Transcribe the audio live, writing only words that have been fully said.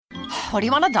What do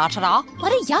you want to da-da-da? What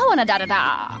do ya wanna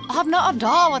da-da-da? I have no idea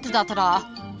what to da-da-da.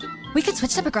 We could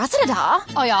switch to Progressa da.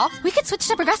 Oh, yeah? We could switch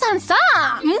to Progressa and sa.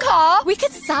 Okay. We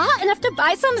could sa enough to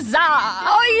buy some za.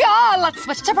 Oh, yeah. Let's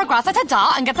switch to Progressa to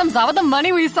da and get some za with the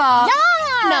money we saw.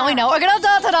 Yeah. Now we know we're gonna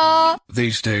da-da-da.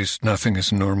 These days, nothing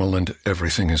is normal and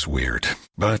everything is weird.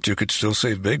 But you could still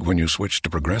save big when you switch to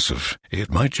Progressive.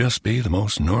 It might just be the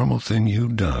most normal thing you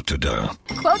da-da-da.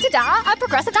 Quote to da at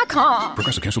Progressive.com.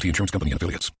 Progressive Casualty Insurance Company and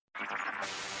Affiliates.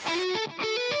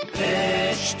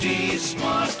 HT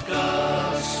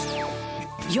Smartcast.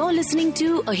 You're listening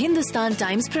to a Hindustan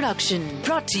Times production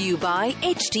brought to you by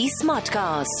HT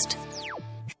Smartcast.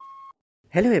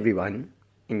 Hello everyone.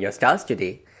 In your stars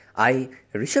today, I,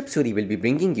 Rishabh Suri, will be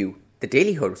bringing you the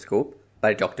Daily Horoscope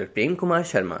by Dr. Prem Kumar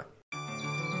Sharma.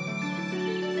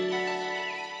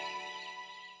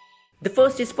 The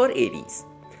first is for Aries.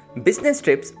 Business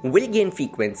trips will gain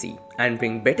frequency and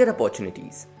bring better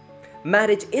opportunities.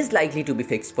 Marriage is likely to be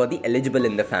fixed for the eligible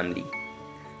in the family.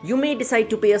 You may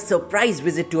decide to pay a surprise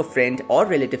visit to a friend or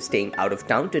relative staying out of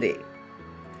town today.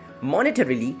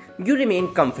 Monetarily, you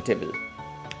remain comfortable.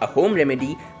 A home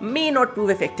remedy may not prove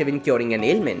effective in curing an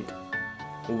ailment.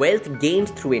 Wealth gained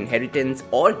through inheritance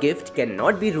or gift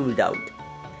cannot be ruled out.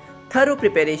 Thorough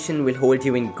preparation will hold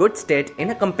you in good stead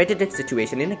in a competitive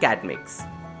situation in academics.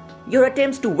 Your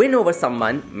attempts to win over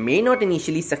someone may not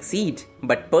initially succeed,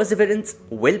 but perseverance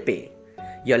will pay.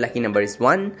 Your lucky number is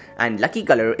 1 and lucky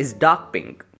color is dark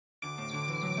pink.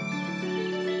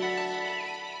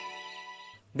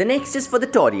 The next is for the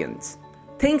Taurians.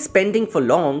 Things pending for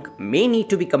long may need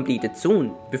to be completed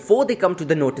soon before they come to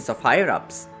the notice of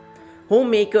higher-ups.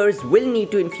 Homemakers will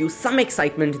need to infuse some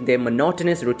excitement in their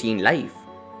monotonous routine life.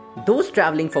 Those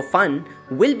traveling for fun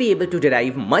will be able to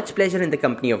derive much pleasure in the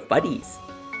company of buddies.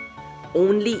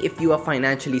 Only if you are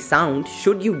financially sound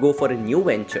should you go for a new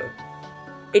venture.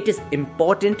 It is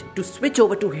important to switch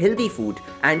over to healthy food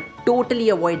and totally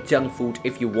avoid junk food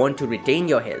if you want to retain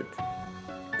your health.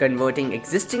 Converting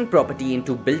existing property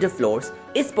into builder floors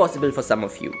is possible for some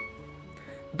of you.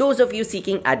 Those of you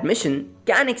seeking admission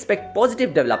can expect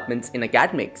positive developments in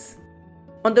academics.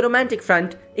 On the romantic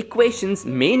front, equations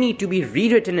may need to be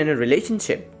rewritten in a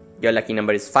relationship. Your lucky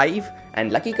number is 5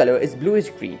 and lucky color is bluish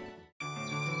green.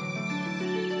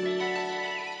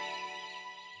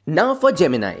 Now for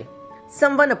Gemini.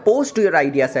 Someone opposed to your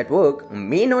ideas at work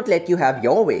may not let you have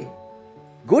your way.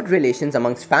 Good relations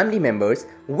amongst family members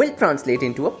will translate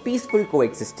into a peaceful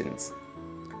coexistence.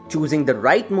 Choosing the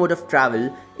right mode of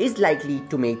travel is likely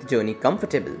to make the journey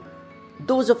comfortable.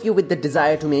 Those of you with the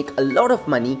desire to make a lot of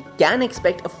money can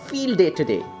expect a field day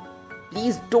today.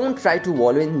 Please don't try to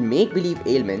wallow in make-believe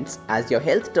ailments as your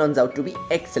health turns out to be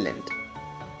excellent.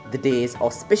 The day is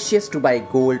auspicious to buy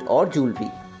gold or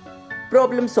jewelry.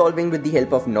 Problem solving with the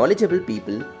help of knowledgeable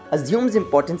people assumes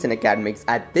importance in academics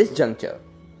at this juncture.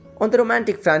 On the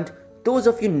romantic front, those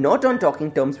of you not on talking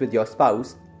terms with your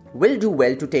spouse will do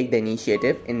well to take the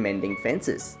initiative in mending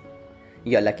fences.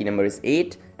 Your lucky number is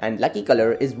 8 and lucky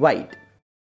color is white.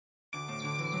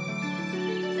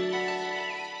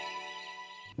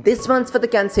 This one's for the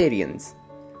Cancerians.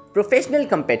 Professional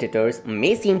competitors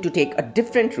may seem to take a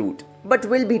different route but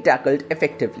will be tackled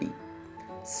effectively.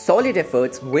 Solid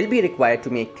efforts will be required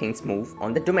to make things move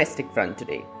on the domestic front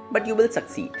today, but you will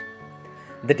succeed.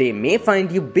 The day may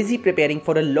find you busy preparing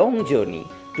for a long journey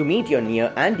to meet your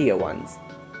near and dear ones.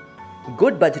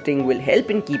 Good budgeting will help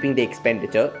in keeping the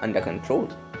expenditure under control.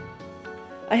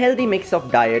 A healthy mix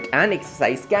of diet and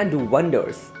exercise can do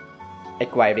wonders.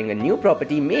 Acquiring a new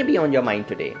property may be on your mind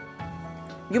today.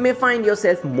 You may find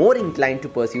yourself more inclined to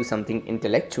pursue something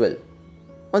intellectual.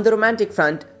 On the romantic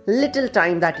front, little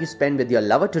time that you spend with your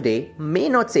lover today may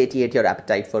not satiate your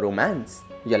appetite for romance.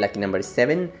 Your lucky number is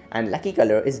 7 and lucky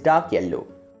color is dark yellow.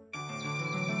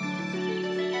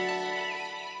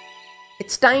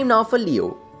 It's time now for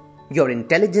Leo. Your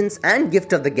intelligence and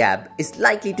gift of the gab is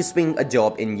likely to swing a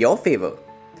job in your favor.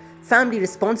 Family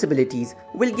responsibilities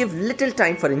will give little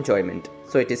time for enjoyment,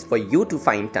 so it is for you to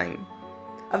find time.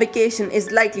 A vacation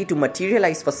is likely to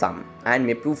materialize for some and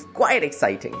may prove quite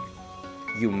exciting.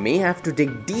 You may have to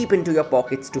dig deep into your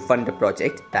pockets to fund a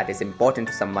project that is important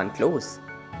to someone close.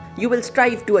 You will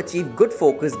strive to achieve good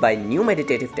focus by new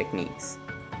meditative techniques.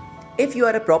 If you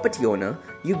are a property owner,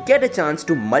 you get a chance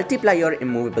to multiply your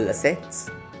immovable assets.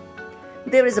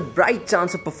 There is a bright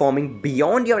chance of performing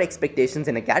beyond your expectations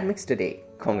in academics today.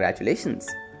 Congratulations!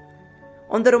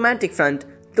 On the romantic front,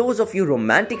 those of you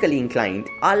romantically inclined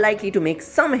are likely to make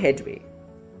some headway.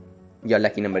 Your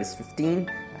lucky number is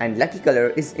 15 and lucky color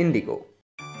is indigo.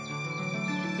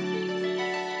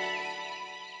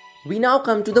 We now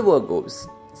come to the Virgos.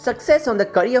 Success on the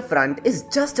career front is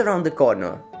just around the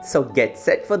corner, so get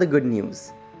set for the good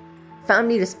news.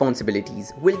 Family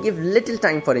responsibilities will give little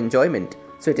time for enjoyment,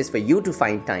 so it is for you to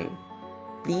find time.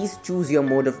 Please choose your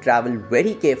mode of travel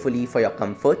very carefully for your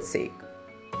comfort's sake.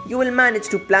 You will manage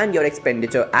to plan your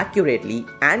expenditure accurately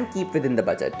and keep within the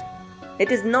budget. It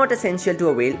is not essential to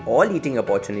avail all eating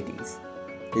opportunities.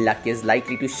 Luck is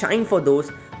likely to shine for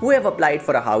those who have applied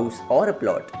for a house or a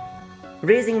plot.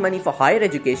 Raising money for higher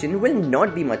education will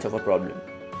not be much of a problem.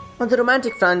 On the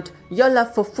romantic front, your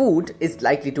love for food is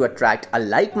likely to attract a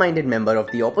like-minded member of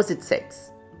the opposite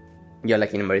sex. Your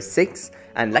lucky number is 6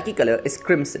 and lucky color is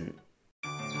crimson.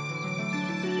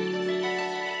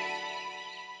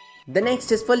 The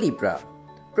next is for Libra.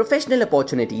 Professional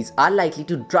opportunities are likely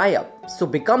to dry up, so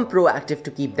become proactive to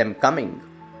keep them coming.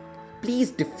 Please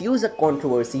diffuse a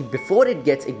controversy before it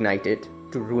gets ignited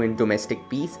to ruin domestic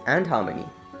peace and harmony.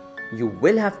 You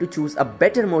will have to choose a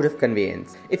better mode of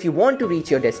conveyance if you want to reach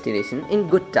your destination in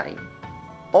good time.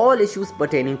 All issues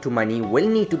pertaining to money will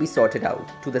need to be sorted out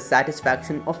to the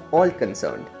satisfaction of all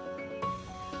concerned.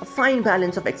 A fine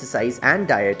balance of exercise and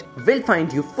diet will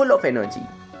find you full of energy.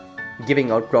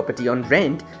 Giving out property on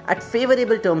rent at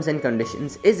favorable terms and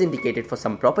conditions is indicated for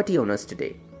some property owners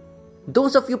today.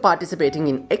 Those of you participating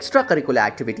in extracurricular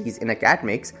activities in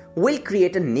academics will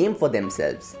create a name for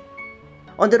themselves.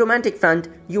 On the romantic front,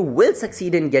 you will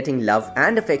succeed in getting love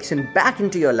and affection back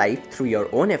into your life through your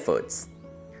own efforts.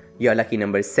 Your lucky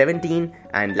number is 17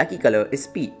 and lucky color is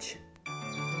peach.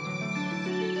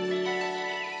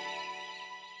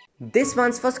 This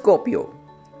one's for Scorpio.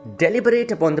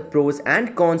 Deliberate upon the pros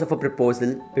and cons of a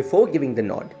proposal before giving the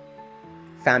nod.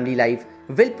 Family life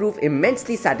will prove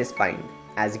immensely satisfying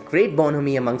as great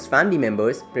bonhomie amongst family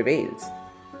members prevails.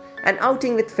 An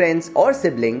outing with friends or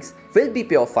siblings will be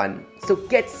pure fun, so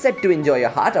get set to enjoy your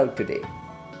heart out today.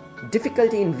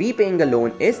 Difficulty in repaying a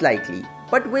loan is likely,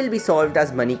 but will be solved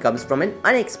as money comes from an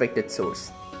unexpected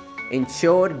source.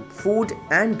 Ensure food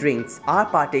and drinks are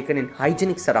partaken in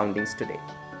hygienic surroundings today.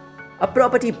 A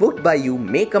property booked by you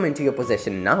may come into your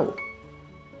possession now.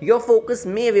 Your focus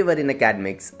may waver in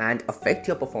academics and affect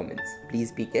your performance.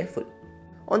 Please be careful.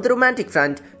 On the romantic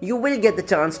front, you will get the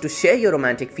chance to share your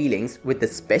romantic feelings with the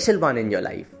special one in your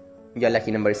life. Your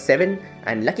lucky number is 7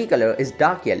 and lucky color is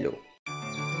dark yellow.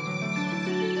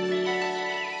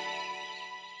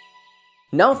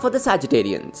 Now for the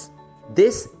Sagittarians.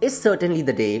 This is certainly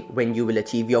the day when you will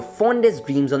achieve your fondest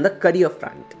dreams on the career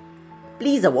front.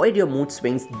 Please avoid your mood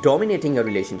swings dominating your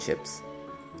relationships.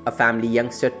 A family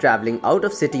youngster traveling out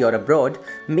of city or abroad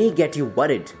may get you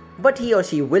worried, but he or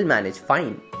she will manage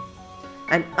fine.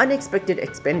 An unexpected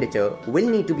expenditure will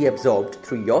need to be absorbed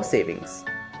through your savings.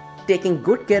 Taking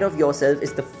good care of yourself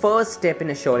is the first step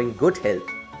in assuring good health.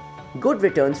 Good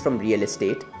returns from real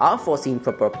estate are foreseen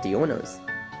for property owners.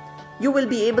 You will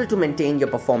be able to maintain your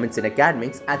performance in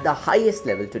academics at the highest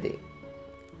level today.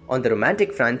 On the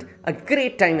romantic front, a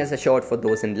great time is assured for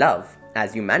those in love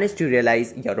as you manage to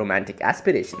realize your romantic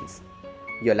aspirations.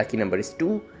 Your lucky number is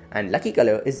 2 and lucky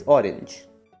color is orange.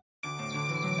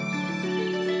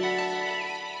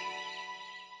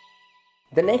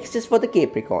 The next is for the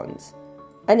Capricorns.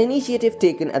 An initiative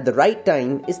taken at the right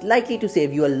time is likely to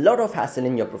save you a lot of hassle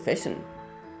in your profession.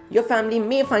 Your family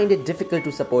may find it difficult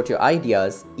to support your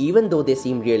ideas even though they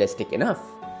seem realistic enough.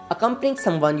 Accompanying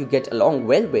someone you get along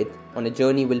well with on a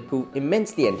journey will prove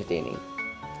immensely entertaining.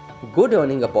 Good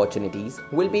earning opportunities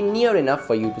will be near enough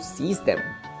for you to seize them.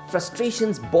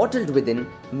 Frustrations bottled within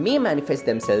may manifest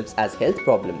themselves as health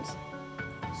problems.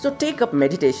 So take up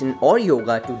meditation or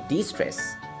yoga to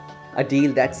de-stress. A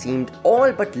deal that seemed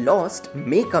all but lost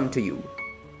may come to you.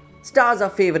 Stars are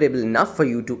favorable enough for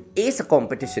you to ace a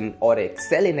competition or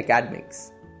excel in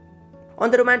academics. On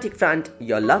the romantic front,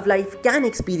 your love life can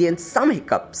experience some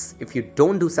hiccups if you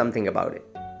don't do something about it.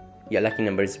 Your lucky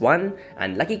number is 1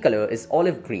 and lucky color is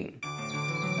olive green.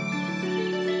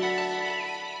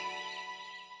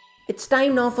 It's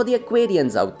time now for the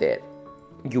Aquarians out there.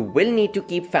 You will need to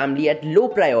keep family at low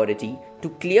priority to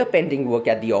clear pending work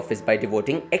at the office by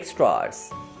devoting extra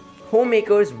hours.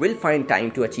 Homemakers will find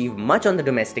time to achieve much on the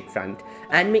domestic front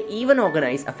and may even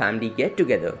organize a family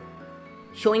get-together.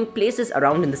 Showing places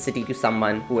around in the city to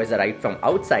someone who has arrived from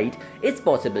outside is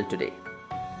possible today.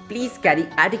 Please carry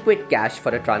adequate cash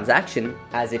for a transaction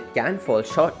as it can fall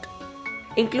short.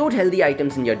 Include healthy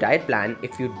items in your diet plan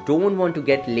if you don't want to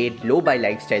get laid low by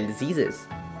lifestyle diseases.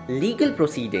 Legal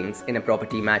proceedings in a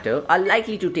property matter are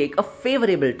likely to take a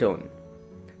favorable turn.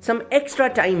 Some extra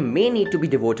time may need to be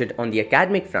devoted on the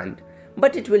academic front,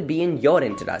 but it will be in your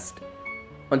interest.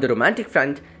 On the romantic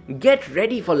front, get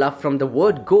ready for love from the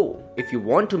word go if you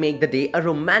want to make the day a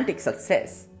romantic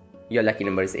success. Your lucky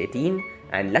number is 18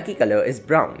 and lucky color is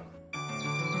brown.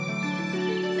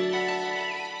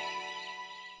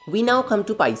 We now come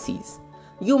to Pisces.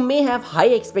 You may have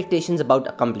high expectations about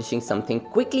accomplishing something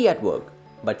quickly at work,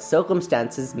 but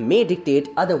circumstances may dictate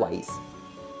otherwise.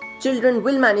 Children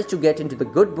will manage to get into the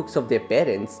good books of their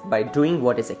parents by doing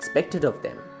what is expected of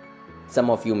them. Some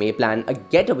of you may plan a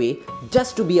getaway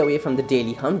just to be away from the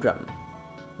daily humdrum.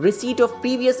 Receipt of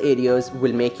previous arrears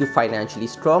will make you financially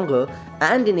stronger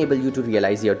and enable you to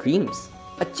realize your dreams.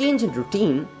 A change in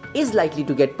routine is likely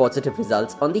to get positive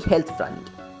results on the health front.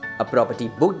 A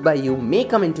property booked by you may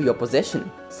come into your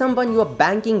possession. Someone you are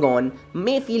banking on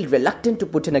may feel reluctant to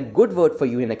put in a good word for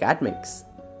you in academics.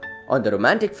 On the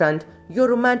romantic front, your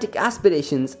romantic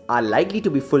aspirations are likely to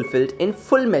be fulfilled in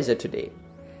full measure today.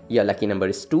 Your lucky number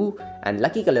is 2 and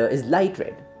lucky color is light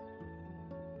red.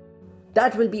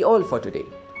 That will be all for today.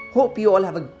 Hope you all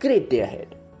have a great day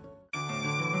ahead.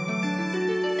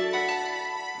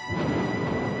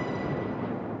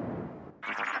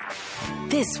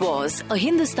 This was a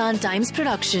Hindustan Times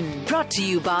production brought to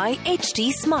you by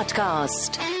HT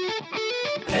Smartcast.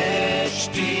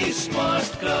 HT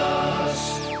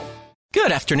Smartcast.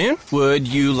 Good afternoon. Would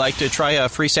you like to try a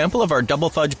free sample of our double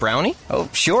fudge brownie? Oh,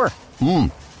 sure.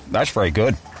 That's very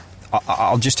good.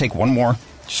 I'll just take one more,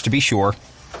 just to be sure.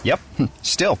 Yep,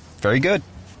 still very good.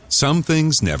 Some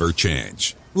things never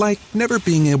change, like never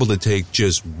being able to take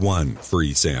just one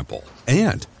free sample.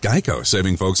 And Geico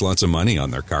saving folks lots of money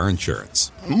on their car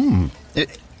insurance.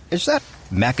 Is that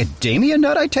macadamia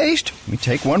nut I taste? Let me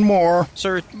take one more.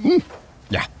 Sir?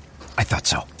 Yeah, I thought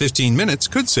so. 15 minutes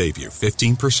could save you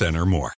 15% or more.